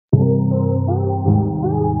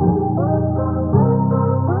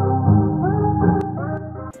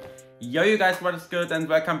Yo you guys, what is good and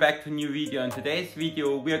welcome back to a new video. In today's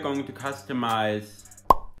video we are going to customize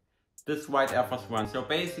this white Air Force One. So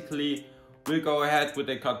basically we'll go ahead with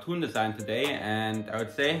a cartoon design today, and I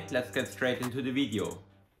would say let's get straight into the video.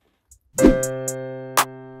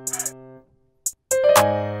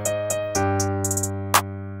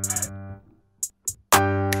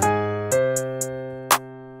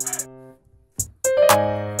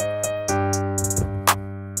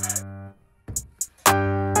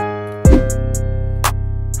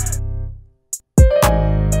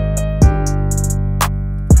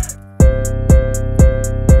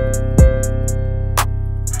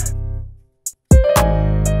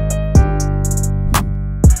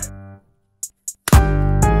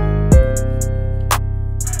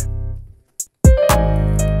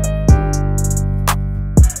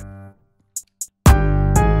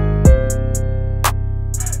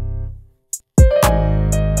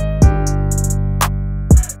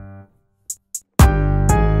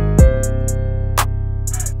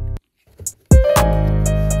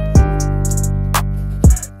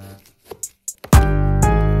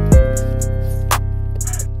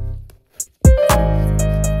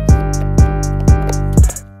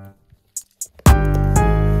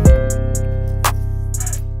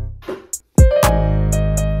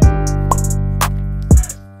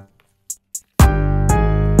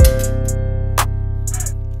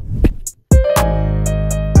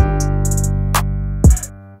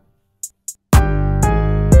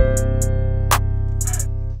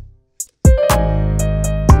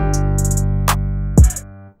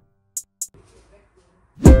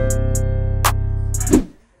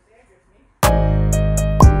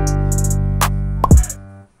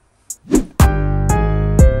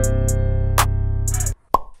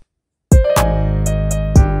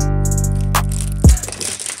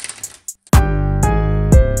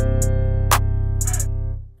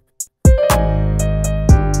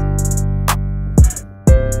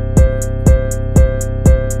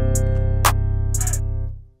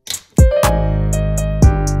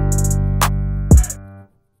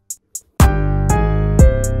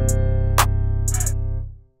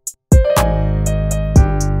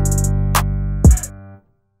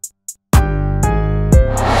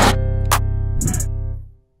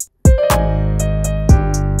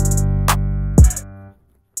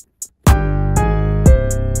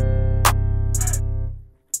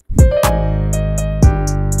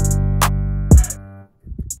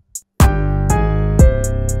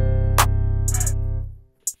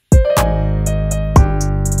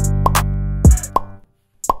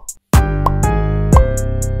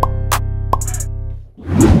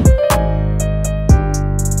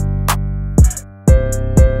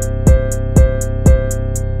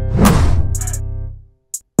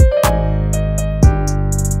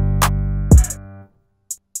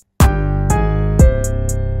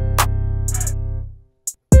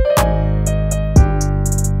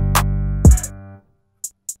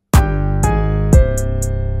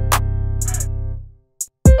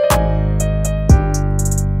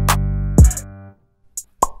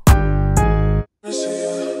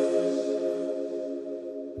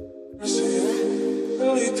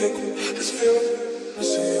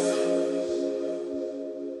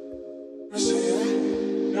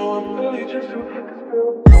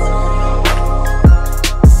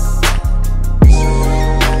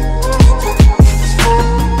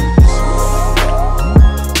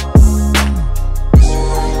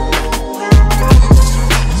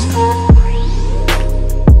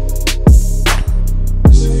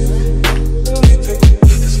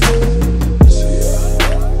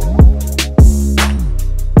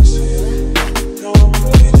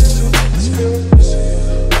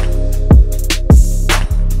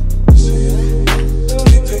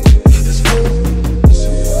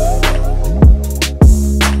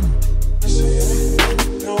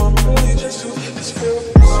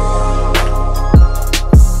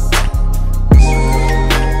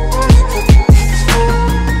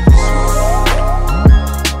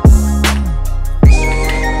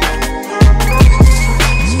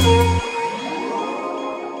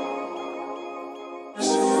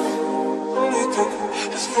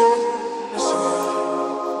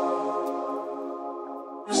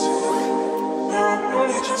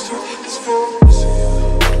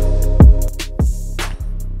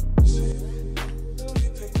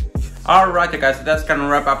 Alright guys, so that's gonna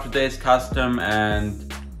wrap up today's custom,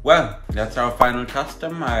 and well, that's our final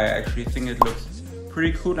custom. I actually think it looks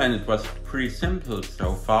pretty cool and it was pretty simple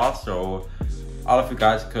so far, so all of you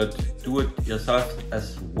guys could do it yourself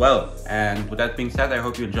as well. And with that being said, I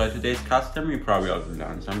hope you enjoyed today's custom. You probably also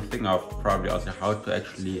learned something of probably also how to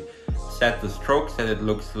actually set the strokes that it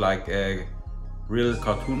looks like a real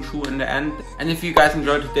cartoon shoe in the end. And if you guys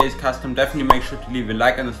enjoyed today's custom, definitely make sure to leave a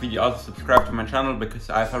like on this video, also subscribe to my channel because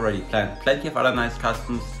I've already planned plenty of other nice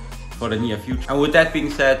customs for the near future. And with that being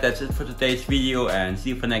said, that's it for today's video, and see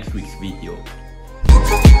you for next week's video.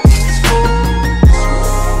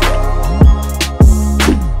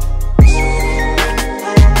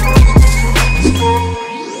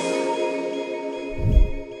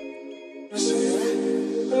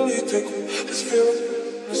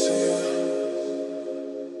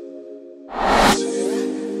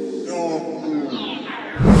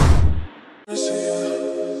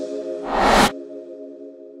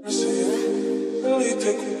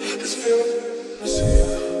 This feeling,